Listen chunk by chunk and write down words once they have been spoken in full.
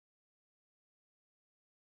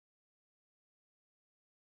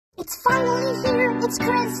It's finally here, it's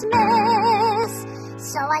Christmas,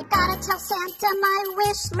 so I gotta tell Santa my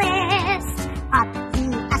wish list. Up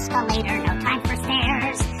the escalator, no time for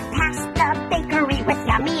stairs, past the bakery with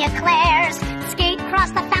yummy eclairs, skate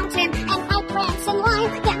across the fountain and I prance in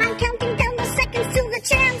line. Yeah, I'm counting down the seconds till the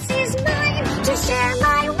chance is mine to share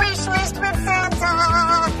my wish list with Santa.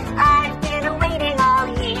 I've been waiting all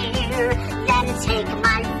year, then take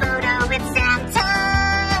my photo with Santa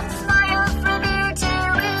and smile from ear to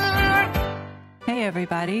ear. Hey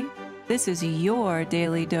everybody, this is your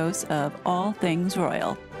daily dose of all things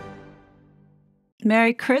royal.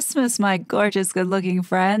 Merry Christmas, my gorgeous good-looking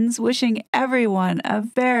friends. Wishing everyone a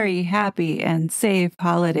very happy and safe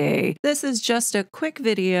holiday. This is just a quick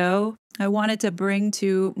video I wanted to bring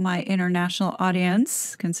to my international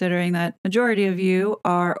audience, considering that majority of you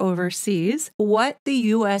are overseas, what the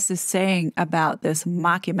US is saying about this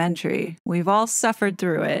mockumentary. We've all suffered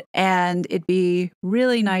through it, and it'd be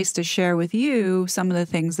really nice to share with you some of the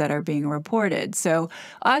things that are being reported. So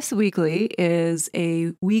Us Weekly is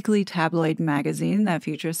a weekly tabloid magazine that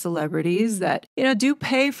features celebrities that, do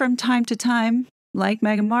pay from time to time, like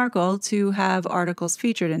Meghan Markle, to have articles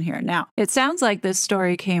featured in here. Now, it sounds like this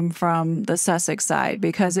story came from the Sussex side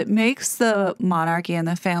because it makes the monarchy and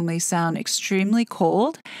the family sound extremely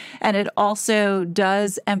cold, and it also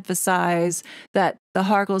does emphasize that the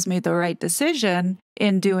Harkles made the right decision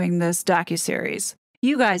in doing this docuseries.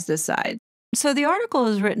 You guys decide. So the article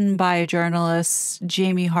is written by journalist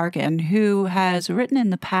Jamie Harkin, who has written in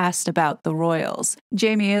the past about the royals.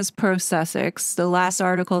 Jamie is pro-Sussex. The last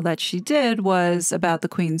article that she did was about the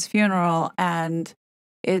Queen's funeral, and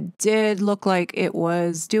it did look like it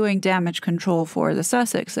was doing damage control for the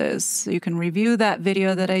Sussexes. So you can review that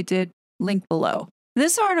video that I did, link below.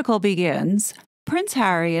 This article begins, Prince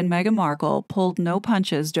Harry and Meghan Markle pulled no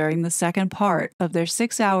punches during the second part of their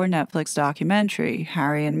 6-hour Netflix documentary,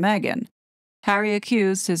 Harry and Meghan. Harry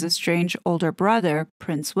accused his estranged older brother,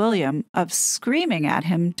 Prince William, of screaming at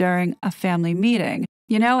him during a family meeting.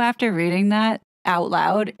 After reading that out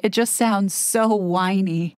loud, it just sounds so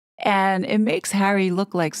whiny, and it makes Harry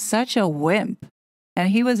look like such a wimp. And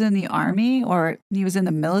he was in the army, or he was in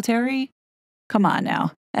the military? Come on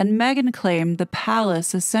now. And Meghan claimed the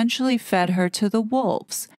palace essentially fed her to the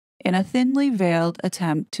wolves in a thinly veiled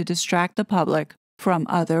attempt to distract the public from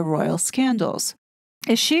other royal scandals.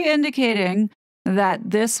 Is she indicating that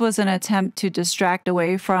this was an attempt to distract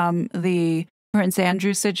away from the Prince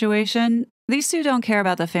Andrew situation? These two don't care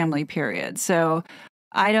about the family, period, so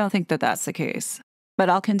I don't think that that's the case. But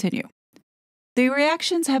I'll continue. The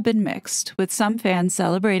reactions have been mixed, with some fans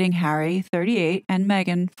celebrating Harry, 38, and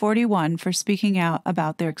Meghan, 41, for speaking out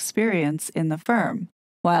about their experience in the firm,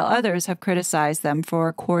 while others have criticized them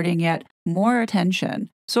for courting yet more attention.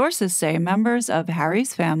 Sources say members of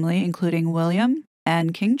Harry's family, including William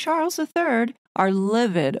and King Charles III, are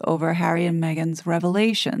livid over Harry and Meghan's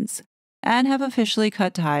revelations and have officially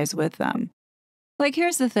cut ties with them.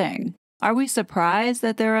 Here's the thing. Are we surprised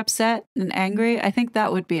that they're upset and angry? I think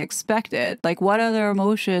that would be expected. What other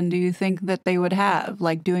emotion do you think that they would have?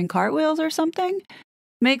 Doing cartwheels or something?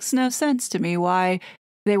 Makes no sense to me why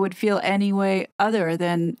they would feel any way other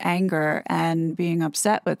than anger and being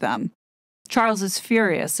upset with them. Charles is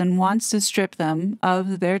furious and wants to strip them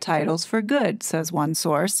of their titles for good, says one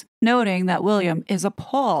source, noting that William is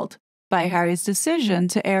appalled by Harry's decision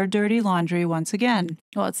to air dirty laundry once again.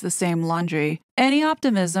 Well, it's the same laundry. Any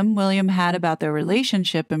optimism William had about their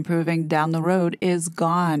relationship improving down the road is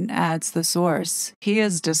gone, adds the source. He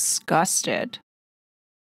is disgusted.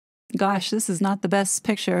 Gosh, this is not the best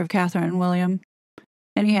picture of Catherine and William.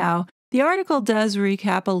 Anyhow, the article does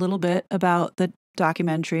recap a little bit about the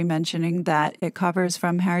documentary, mentioning that it covers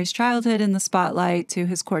from Harry's childhood in the spotlight to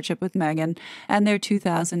his courtship with Meghan and their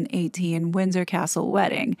 2018 Windsor Castle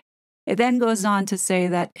wedding. It then goes on to say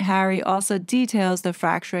that Harry also details the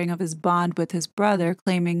fracturing of his bond with his brother,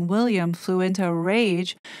 claiming William flew into a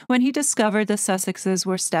rage when he discovered the Sussexes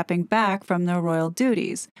were stepping back from their royal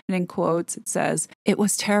duties. And in quotes, it says, "It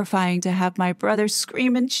was terrifying to have my brother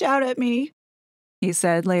scream and shout at me," he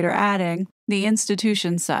said, later adding, "The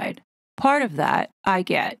institution side. Part of that, I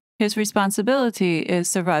get. His responsibility is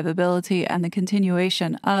survivability and the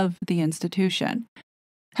continuation of the institution."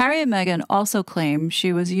 Harry and Meghan also claim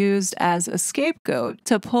she was used as a scapegoat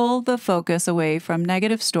to pull the focus away from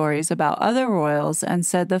negative stories about other royals, and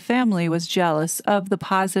said the family was jealous of the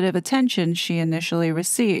positive attention she initially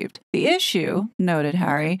received. The issue, noted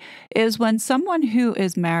Harry, is when someone who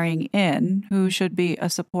is marrying in, who should be a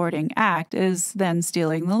supporting act, is then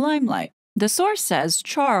stealing the limelight. The source says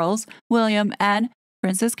Charles, William, and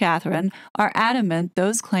Princess Catherine, are adamant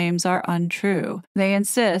those claims are untrue. They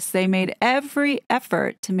insist they made every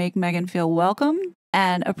effort to make Meghan feel welcome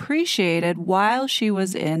and appreciated while she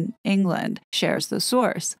was in England, shares the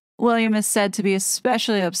source. William is said to be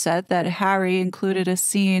especially upset that Harry included a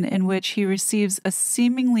scene in which he receives a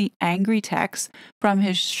seemingly angry text from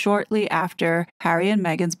his shortly after Harry and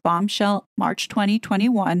Meghan's bombshell March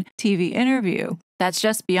 2021 TV interview. That's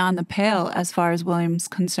just beyond the pale as far as William's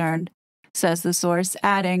concerned, says the source,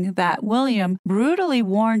 adding that William brutally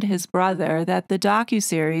warned his brother that the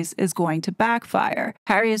docuseries is going to backfire.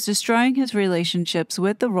 Harry is destroying his relationships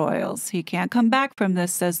with the royals. He can't come back from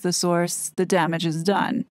this, says the source. The damage is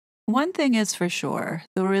done. One thing is for sure,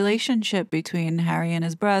 the relationship between Harry and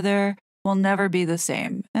his brother will never be the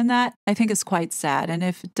same, and that, I think, is quite sad. And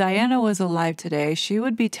if Diana was alive today, she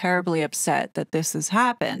would be terribly upset that this has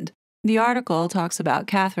happened. The article talks about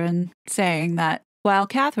Catherine saying that while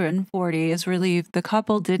Catherine, 40, is relieved the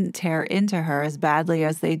couple didn't tear into her as badly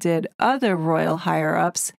as they did other royal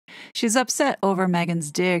higher-ups, she's upset over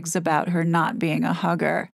Meghan's digs about her not being a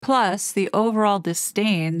hugger. Plus, the overall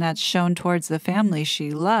disdain that's shown towards the family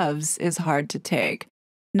she loves is hard to take,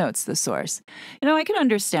 notes the source. I can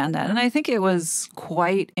understand that, and I think it was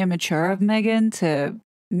quite immature of Meghan to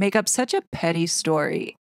make up such a petty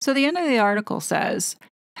story. So the end of the article says,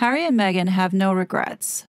 Harry and Meghan have no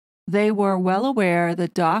regrets. They were well aware the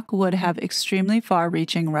doc would have extremely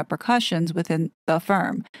far-reaching repercussions within the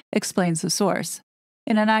firm, explains the source.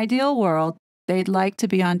 In an ideal world, they'd like to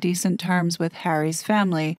be on decent terms with Harry's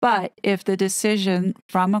family, but if the decision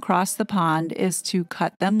from across the pond is to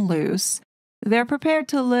cut them loose, they're prepared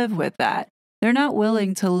to live with that. They're not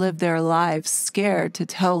willing to live their lives scared to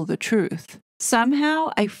tell the truth.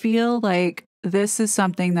 Somehow, I feel like this is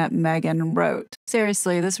something that Meghan wrote.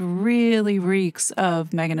 Seriously, this really reeks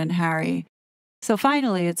of Meghan and Harry. So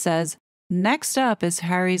finally, it says, next up is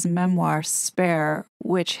Harry's memoir, Spare,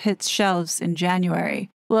 which hits shelves in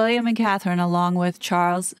January. William and Catherine, along with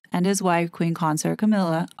Charles and his wife, Queen Consort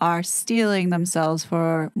Camilla, are steeling themselves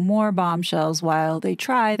for more bombshells while they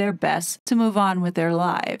try their best to move on with their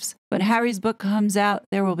lives. When Harry's book comes out,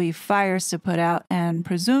 there will be fires to put out and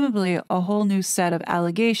presumably a whole new set of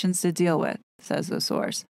allegations to deal with, says the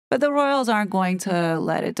source. But the royals aren't going to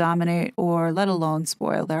let it dominate or let alone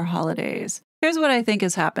spoil their holidays. Here's what I think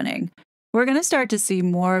is happening. We're going to start to see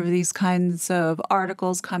more of these kinds of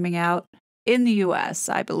articles coming out in the US,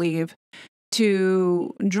 I believe,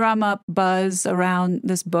 to drum up buzz around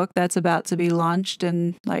this book that's about to be launched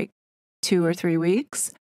in like 2 or 3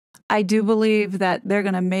 weeks. I do believe that they're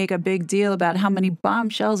going to make a big deal about how many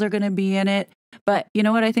bombshells are going to be in it. But you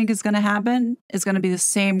know what I think is going to happen? It's going to be the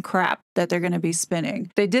same crap that they're going to be spinning.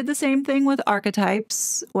 They did the same thing with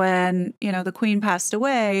archetypes when, the Queen passed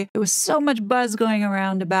away. There was so much buzz going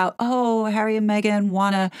around about, oh, Harry and Meghan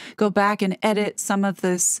want to go back and edit some of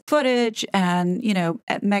this footage. And,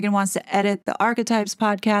 Meghan wants to edit the Archetypes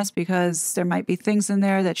podcast because there might be things in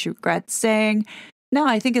there that she regrets saying. No,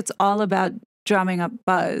 I think it's all about drumming up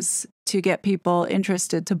buzz to get people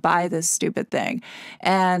interested to buy this stupid thing.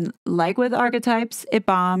 And like with Archetypes, it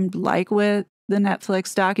bombed. Like with the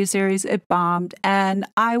Netflix docuseries, it bombed. And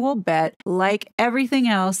I will bet, like everything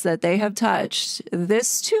else that they have touched,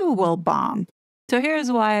 this too will bomb. So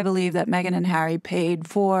here's why I believe that Meghan and Harry paid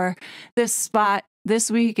for this spot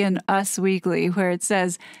this week in Us Weekly, where it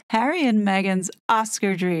says, Harry and Meghan's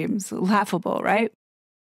Oscar dreams. Laughable, right?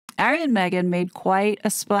 Harry and Meghan made quite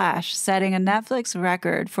a splash, setting a Netflix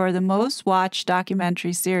record for the most watched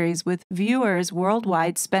documentary series, with viewers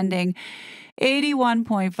worldwide spending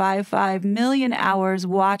 81.55 million hours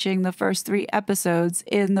watching the first 3 episodes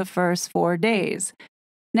in the first 4 days.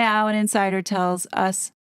 Now, an insider tells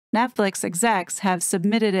us Netflix execs have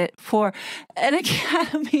submitted it for an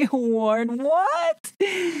Academy Award. What?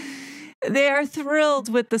 They are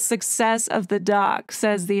thrilled with the success of the doc,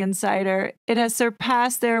 says the insider. It has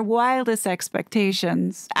surpassed their wildest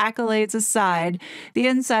expectations. Accolades aside, the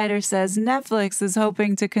insider says Netflix is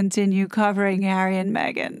hoping to continue covering Harry and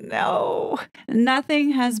Meghan. No,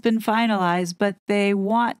 nothing has been finalized, but they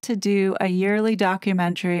want to do a yearly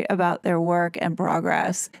documentary about their work and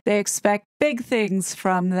progress. They expect big things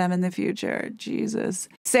from them in the future. Jesus.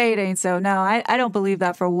 Say it ain't so. No, I don't believe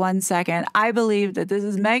that for 1 second. I believe that this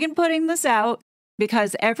is Meghan putting this out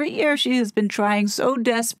because every year she has been trying so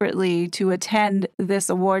desperately to attend this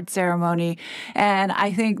award ceremony. And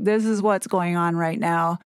I think this is what's going on right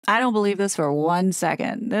now. I don't believe this for 1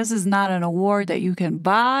 second. This is not an award that you can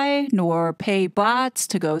buy nor pay bots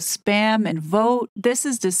to go spam and vote. This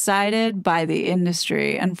is decided by the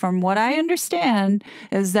industry. And from what I understand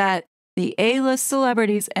is that The A-list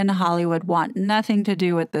celebrities in Hollywood want nothing to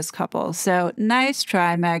do with this couple. So nice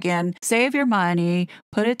try, Megan. Save your money,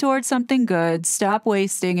 put it towards something good, stop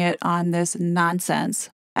wasting it on this nonsense.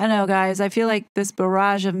 I know, guys, I feel like this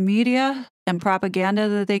barrage of media and propaganda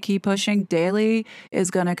that they keep pushing daily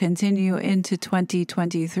is going to continue into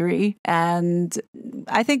 2023. And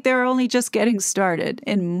I think they're only just getting started,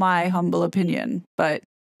 in my humble opinion. But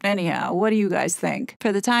anyhow, what do you guys think?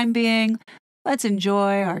 For the time being, let's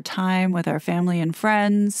enjoy our time with our family and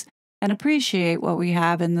friends and appreciate what we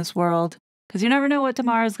have in this world, because you never know what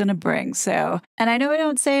tomorrow's going to bring. So, and I know I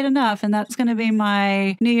don't say it enough, and that's going to be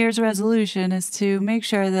my New Year's resolution, is to make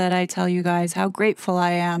sure that I tell you guys how grateful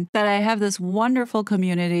I am that I have this wonderful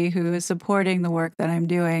community who is supporting the work that I'm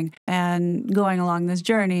doing, and going along this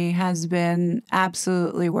journey has been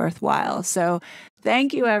absolutely worthwhile. So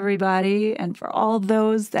thank you, everybody. And for all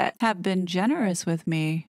those that have been generous with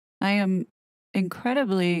me, I am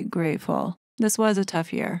incredibly grateful. This was a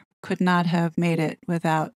tough year. Could not have made it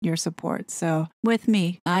without your support. So with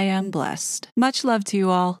me, I am blessed. Much love to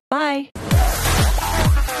you all. Bye.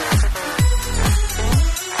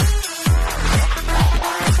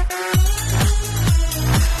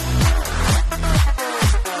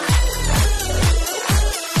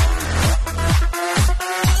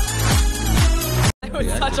 I was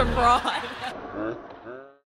such a fraud.